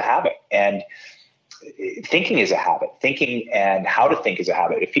becomes a habit. And thinking is a habit. Thinking and how to think is a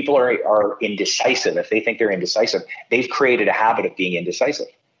habit. If people are indecisive, if they think they're indecisive, they've created a habit of being indecisive.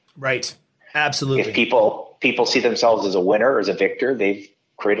 Right. Absolutely. If people see themselves as a winner or as a victor, they've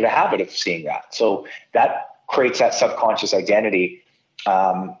created a habit of seeing that. So that creates that subconscious identity.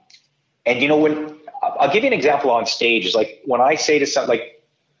 And when I'll give you an example on stage is like when I say to something like,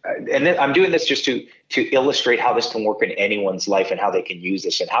 and then I'm doing this just to illustrate how this can work in anyone's life and how they can use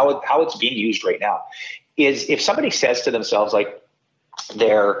this and how it's being used right now is if somebody says to themselves, like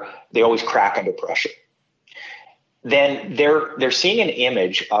they always crack under pressure, then they're seeing an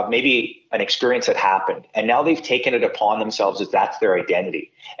image of maybe an experience that happened. And now they've taken it upon themselves as that's their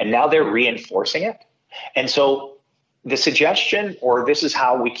identity. And now they're reinforcing it. And so the suggestion, or this is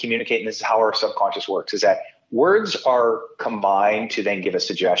how we communicate, and this is how our subconscious works, is that words are combined to then give a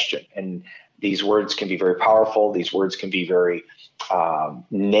suggestion. And These words can be very powerful. These words can be very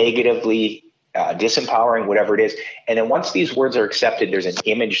negatively disempowering, whatever it is. And then once these words are accepted, there's an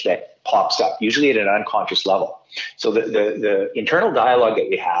image that pops up, usually at an unconscious level. So the internal dialogue that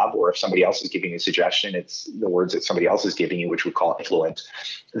we have, or if somebody else is giving you a suggestion, it's the words that somebody else is giving you, which we call influence,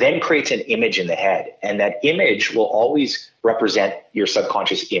 then creates an image in the head. And that image will always represent your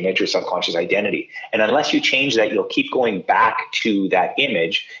subconscious image or subconscious identity. And unless you change that, you'll keep going back to that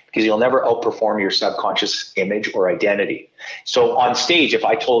image because you'll never outperform your subconscious image or identity. So on stage, if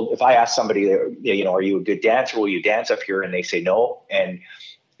I ask somebody, you know, are you a good dancer? Will you dance up here? And they say no. And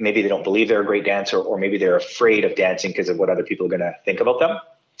maybe they don't believe they're a great dancer, or maybe they're afraid of dancing because of what other people are going to think about them.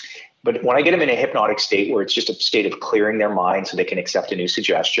 But when I get them in a hypnotic state where it's just a state of clearing their mind so they can accept a new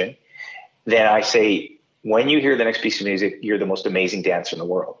suggestion, then I say, when you hear the next piece of music, you're the most amazing dancer in the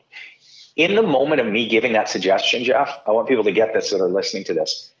world. In the moment of me giving that suggestion, Jeff, I want people to get this that are listening to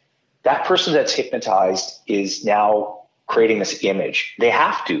this. That person that's hypnotized is now creating this image. They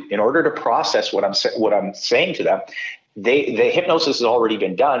have to, in order to process what I'm saying to them. The hypnosis has already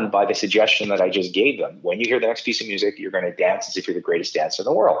been done by the suggestion that I just gave them. When you hear the next piece of music, you're going to dance as if you're the greatest dancer in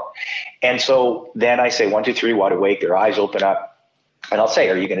the world. And so then I say, 1, 2, 3, wide awake, their eyes open up. And I'll say,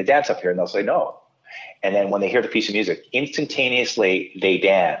 are you going to dance up here? And they'll say, no. And then when they hear the piece of music, instantaneously they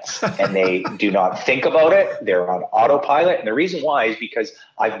dance and they do not think about it. They're on autopilot. And the reason why is because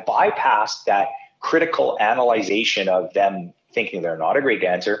I've bypassed that critical analyzation of them thinking they're not a great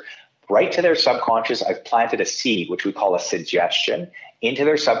dancer. Right to their subconscious, I've planted a seed, which we call a suggestion, into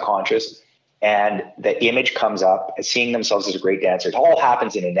their subconscious, and the image comes up as seeing themselves as a great dancer. It all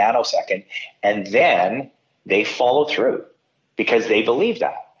happens in a nanosecond, and then they follow through because they believe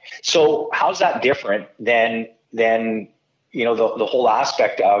that. So how's that different than you know, the whole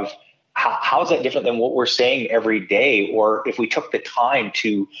aspect of how's that different than what we're saying every day? Or if we took the time to,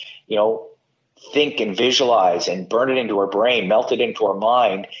 you know, think and visualize and burn it into our brain, melt it into our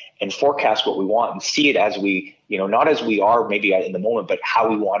mind, and forecast what we want and see it as we, you know, not as we are maybe in the moment, but how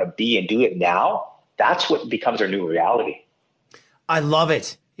we want to be and do it now. That's what becomes our new reality. I love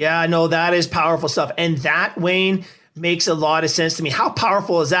it. Yeah, no, that is powerful stuff. And that, Wayne, makes a lot of sense to me. How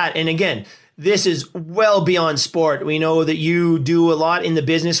powerful is that? And again, this is well beyond sport. We know that you do a lot in the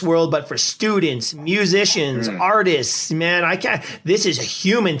business world, but for students, musicians, artists, man, this is a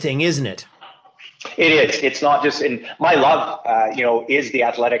human thing, isn't it? It is. It's not just in my love, you know, is the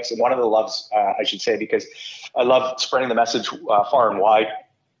athletics. And one of the loves, I should say, because I love spreading the message far and wide.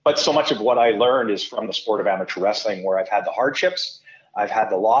 But so much of what I learned is from the sport of amateur wrestling, where I've had the hardships, I've had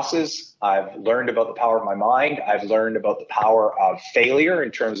the losses, I've learned about the power of my mind. I've learned about the power of failure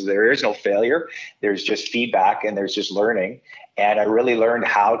in terms of there is no failure. There's just feedback and there's just learning. And I really learned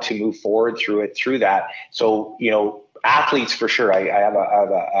how to move forward through that. So, you know, athletes for sure. I have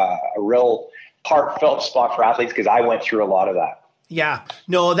a real heartfelt spot for athletes because I went through a lot of that. Yeah,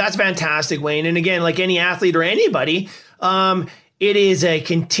 no, that's fantastic, Wayne. And again, like any athlete or anybody, it is a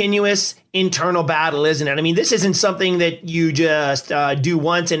continuous internal battle, isn't it? I mean, this isn't something that you just do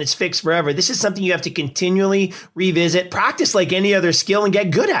once and it's fixed forever. This is something you have to continually revisit, practice like any other skill, and get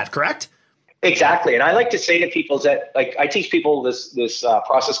good at, correct? Exactly. And I like to say to people that, like, I teach people this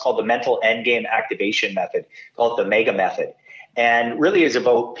process called the mental endgame activation method, called the MEGA method. And really is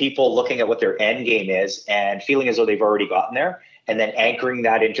about people looking at what their end game is and feeling as though they've already gotten there, and then anchoring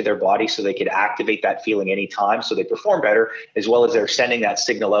that into their body so they could activate that feeling anytime so they perform better, as well as they're sending that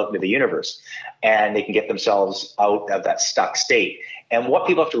signal out into the universe and they can get themselves out of that stuck state. And what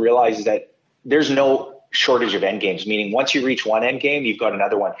people have to realize is that there's no shortage of end games, meaning once you reach one end game, you've got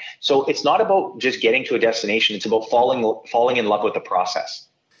another one. So it's not about just getting to a destination. It's about falling in love with the process.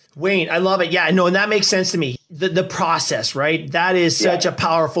 Wayne, I love it. Yeah, no, and that makes sense to me. The process, right? That is such a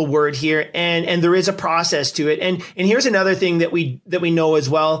powerful word here, and there is a process to it. And here's another thing that we know as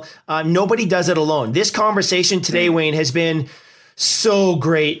well. Nobody does it alone. This conversation today, Wayne, has been so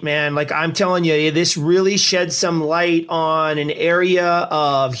great, man. Like, I'm telling you, this really sheds some light on an area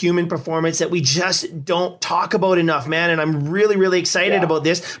of human performance that we just don't talk about enough, man. And I'm really, really excited about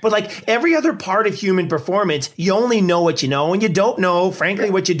this. But like every other part of human performance, you only know what you know, and you don't know, frankly,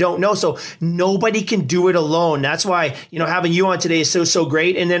 what you don't know. So nobody can do it alone. That's why, you know, having you on today is so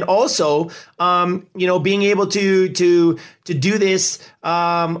great. And then also, you know, being able to do this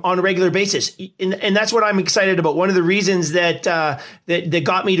on a regular basis. And that's what I'm excited about. One of the reasons that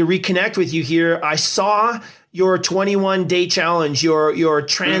got me to reconnect with you here, I saw your 21-day challenge, your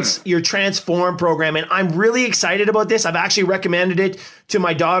Transform program, and I'm really excited about this. I've actually recommended it to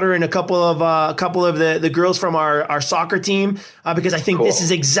my daughter and a couple of the girls from our soccer team because I think this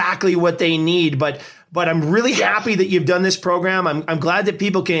is exactly what they need. But but I'm really happy that you've done this program. I'm glad that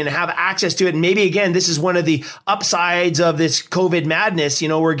people can have access to it. And maybe again, this is one of the upsides of this COVID madness.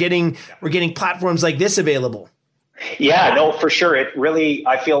 We're getting platforms like this available. Yeah, no, for sure. It really,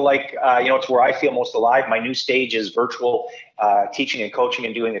 I feel like, it's where I feel most alive. My new stage is virtual teaching and coaching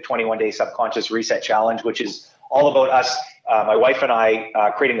and doing the 21-day subconscious reset challenge, which is all about us, my wife and I,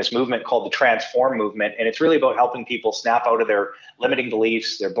 creating this movement called the Transform Movement. And it's really about helping people snap out of their limiting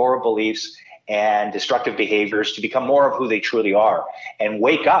beliefs, their borrowed beliefs, and destructive behaviors to become more of who they truly are and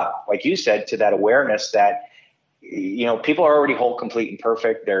wake up, like you said, to that awareness that people are already whole, complete, and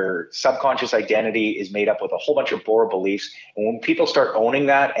perfect. Their subconscious identity is made up with a whole bunch of borrowed beliefs. And when people start owning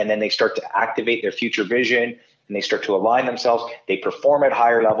that and then they start to activate their future vision and they start to align themselves, they perform at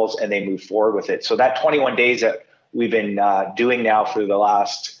higher levels and they move forward with it. So that 21 days that we've been doing now for the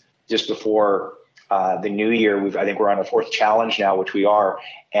last, just before the new year, I think we're on our 4th challenge now, which we are,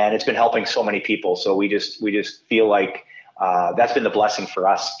 and it's been helping so many people. So we just feel like that's been the blessing for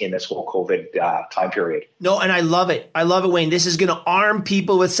us in this whole COVID time period. No, and I love it. I love it, Wayne. This is going to arm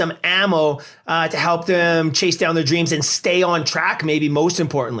people with some ammo to help them chase down their dreams and stay on track, maybe most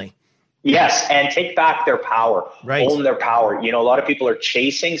importantly. Yes, and take back their power, right. Own their power. A lot of people are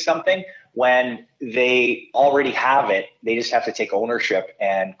chasing something when they already have it. They just have to take ownership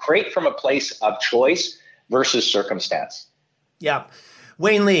and create from a place of choice versus circumstance. Yeah.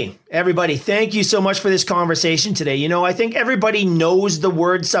 Wayne Lee, everybody, thank you so much for this conversation today. I think everybody knows the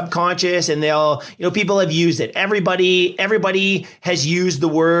word subconscious and people have used it. Everybody has used the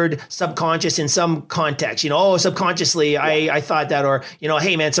word subconscious in some context. Subconsciously, I thought that, or,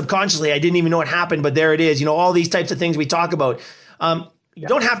 hey man, subconsciously, I didn't even know it happened, but there it is. All these types of things we talk about. You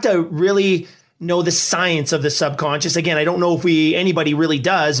don't have to really know the science of the subconscious. Again, I don't know if anybody really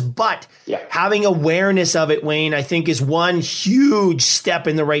does, but having awareness of it, Wayne, I think is one huge step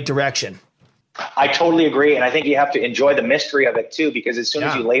in the right direction. I totally agree. And I think you have to enjoy the mystery of it too, because as soon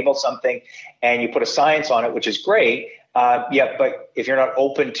as you label something and you put a science on it, which is great, but if you're not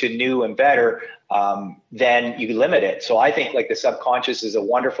open to new and better, then you limit it. So I think like the subconscious is a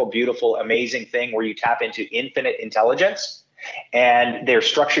wonderful, beautiful, amazing thing where you tap into infinite intelligence. And there's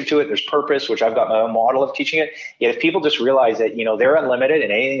structure to it. There's purpose, which I've got my own model of teaching it. Yet if people just realize that, they're unlimited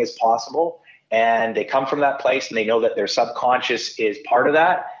and anything is possible, and they come from that place and they know that their subconscious is part of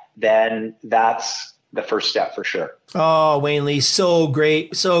that, then that's the first step for sure. Oh, Wayne Lee, so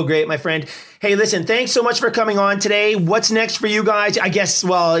great, my friend. Hey, listen, thanks so much for coming on today. What's next for you guys? I guess,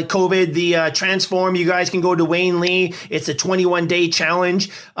 COVID, the Transform, you guys can go to Wayne Lee. It's a 21-day challenge.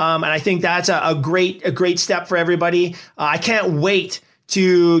 And I think that's a great step for everybody. I can't wait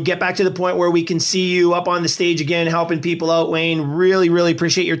to get back to the point where we can see you up on the stage again, helping people out, Wayne. Really, really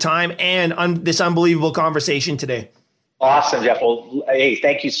appreciate your time and this unbelievable conversation today. Awesome, Jeff. Well, hey,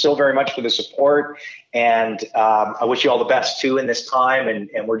 thank you so very much for the support. And I wish you all the best too in this time.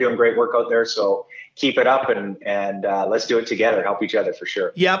 And we're doing great work out there. So keep it up and let's do it together. Help each other for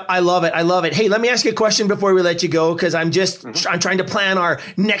sure. Yep. I love it. Hey, let me ask you a question before we let you go, because I'm trying to plan our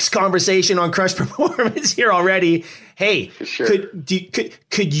next conversation on Crush Performance here already. Hey, for sure.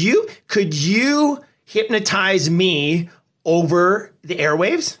 Could you hypnotize me over the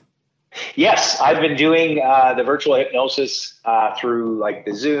airwaves? Yes, I've been doing the virtual hypnosis through like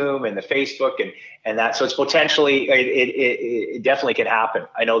the Zoom and the Facebook and that. So it's potentially, it definitely can happen.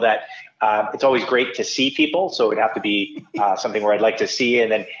 I know that it's always great to see people. So it'd have to be something where I'd like to see.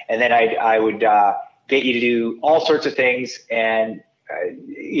 And then I would get you to do all sorts of things. And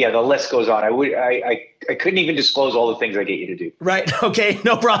the list goes on. I couldn't even disclose all the things I get you to do. Right. Okay.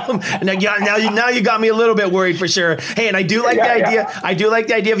 No problem. Now you got me a little bit worried for sure. Hey, and I do like the idea. Yeah. I do like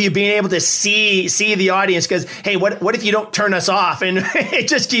the idea of you being able to see the audience, because hey, what if you don't turn us off and it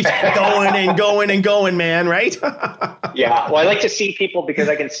just keeps going and going and going, man, right? Yeah. Well, I like to see people because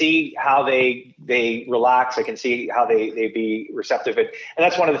I can see how they relax. I can see how they be receptive. And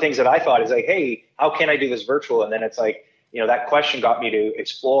that's one of the things that I thought is like, hey, how can I do this virtual? And then it's like, that question got me to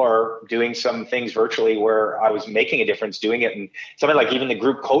explore doing some things virtually where I was making a difference doing it. And something like even the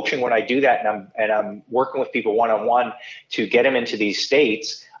group coaching, when I do that and I'm working with people one-on-one to get them into these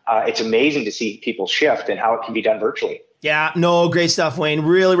states, it's amazing to see people shift and how it can be done virtually. Yeah, no, great stuff, Wayne.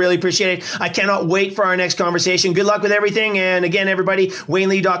 Really, really appreciate it. I cannot wait for our next conversation. Good luck with everything. And again, everybody,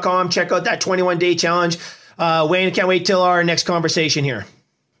 WayneLee.com, check out that 21-day challenge. Wayne, I can't wait till our next conversation here.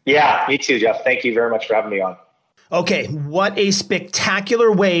 Yeah, me too, Jeff. Thank you very much for having me on. Okay, what a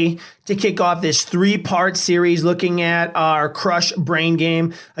spectacular way to kick off this 3-part series looking at our Crush Brain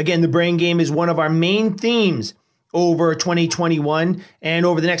Game. Again, the Brain Game is one of our main themes over 2021, and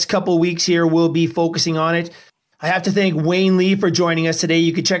over the next couple of weeks here, we'll be focusing on it. I have to thank Wayne Lee for joining us today.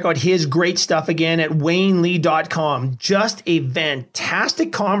 You can check out his great stuff again at waynelee.com. Just a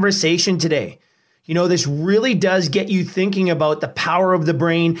fantastic conversation today. You know, this really does get you thinking about the power of the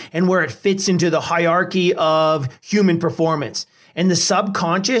brain and where it fits into the hierarchy of human performance. And the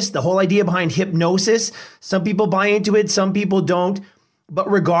subconscious, the whole idea behind hypnosis, some people buy into it, some people don't. But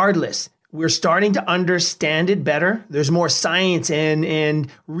regardless, we're starting to understand it better. There's more science and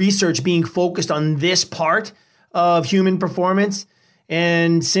research being focused on this part of human performance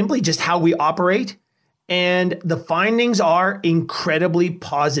and simply just how we operate. And the findings are incredibly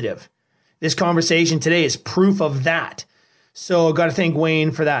positive. This conversation today is proof of that. So I've got to thank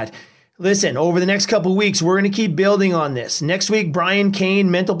Wayne for that. Listen, over the next couple of weeks, we're going to keep building on this. Next week, Brian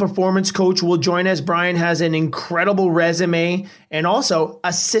Kane, mental performance coach, will join us. Brian has an incredible resume and also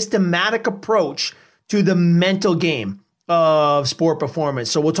a systematic approach to the mental game of sport performance.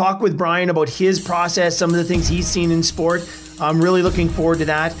 So we'll talk with Brian about his process, some of the things he's seen in sport. I'm really looking forward to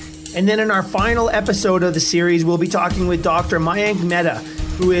that. And then in our final episode of the series, we'll be talking with Dr. Mayank Mehta,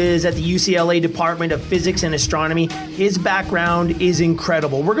 who is at the UCLA Department of Physics and Astronomy. His background is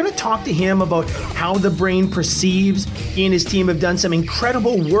incredible. We're going to talk to him about how the brain perceives. He and his team have done some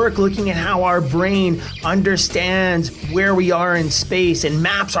incredible work looking at how our brain understands where we are in space and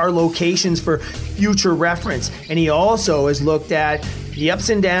maps our locations for future reference. And he also has looked at the ups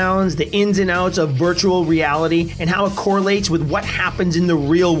and downs, the ins and outs of virtual reality, and how it correlates with what happens in the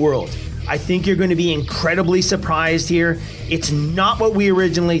real world. I think you're going to be incredibly surprised here. It's not what we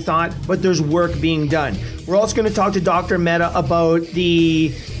originally thought, but there's work being done. We're also going to talk to Dr. Mehta about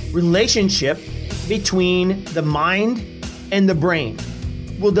the relationship between the mind and the brain.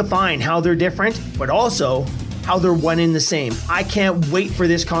 We'll define how they're different, but also how they're one and the same. I can't wait for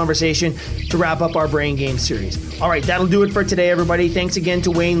this conversation to wrap up our Brain Game series. All right, that'll do it for today, everybody. Thanks again to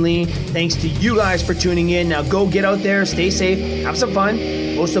Wayne Lee. Thanks to you guys for tuning in. Now go get out there, stay safe, have some fun.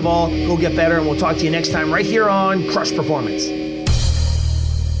 Most of all, go get better, and we'll talk to you next time right here on Crush Performance.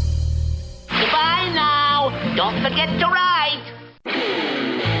 Goodbye now. Don't forget to ride.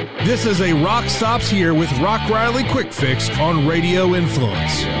 This is a Rock Stops Here with Rock Riley Quick Fix on Radio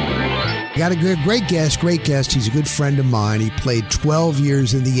Influence. Got a great guest. He's a good friend of mine. He played 12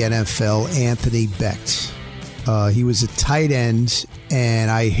 years in the NFL, Anthony Becht. He was a tight end, and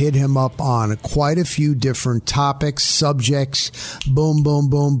I hit him up on quite a few different topics, subjects. Boom, boom,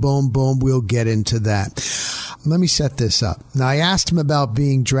 boom, boom, boom. We'll get into that. Let me set this up. Now, I asked him about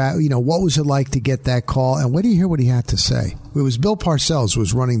being drafted. What was it like to get that call? And what do you hear what he had to say? It was Bill Parcells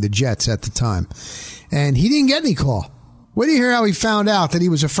was running the Jets at the time, and he didn't get any call. Wait till you hear how he found out that he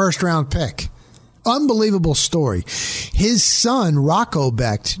was a first-round pick. Unbelievable story. His son, Rocco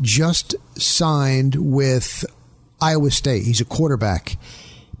Becht, just signed with Iowa State. He's a quarterback.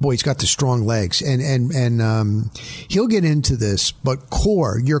 Boy, he's got the strong legs. And he'll get into this, but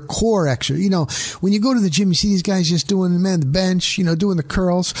your core exercise. When you go to the gym, you see these guys just doing the bench, doing the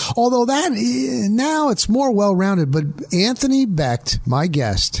curls. Although now it's more well-rounded. But Anthony Becht, my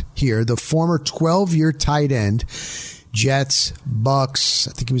guest here, the former 12-year tight end, Jets, Bucks,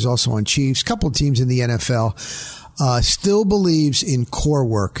 I think he was also on Chiefs, a couple of teams in the NFL, still believes in core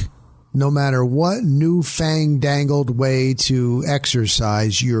work. No matter what new-fandangled way to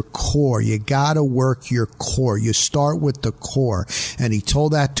exercise your core, you got to work your core. You start with the core. And he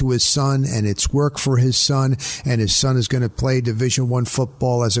told that to his son, and it's worked for his son, and his son is going to play Division I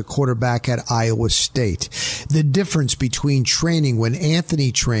football as a quarterback at Iowa State. The difference between training when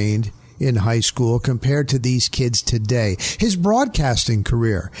Anthony trained in high school compared to these kids today. His broadcasting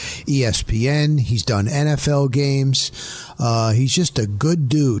career, ESPN, he's done NFL games. He's just a good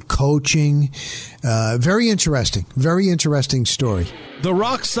dude, coaching. Very interesting story. The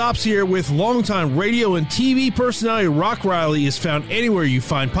Rock Stops Here with longtime radio and TV personality Rock Riley is found anywhere you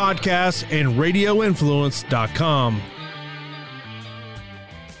find podcasts and radioinfluence.com.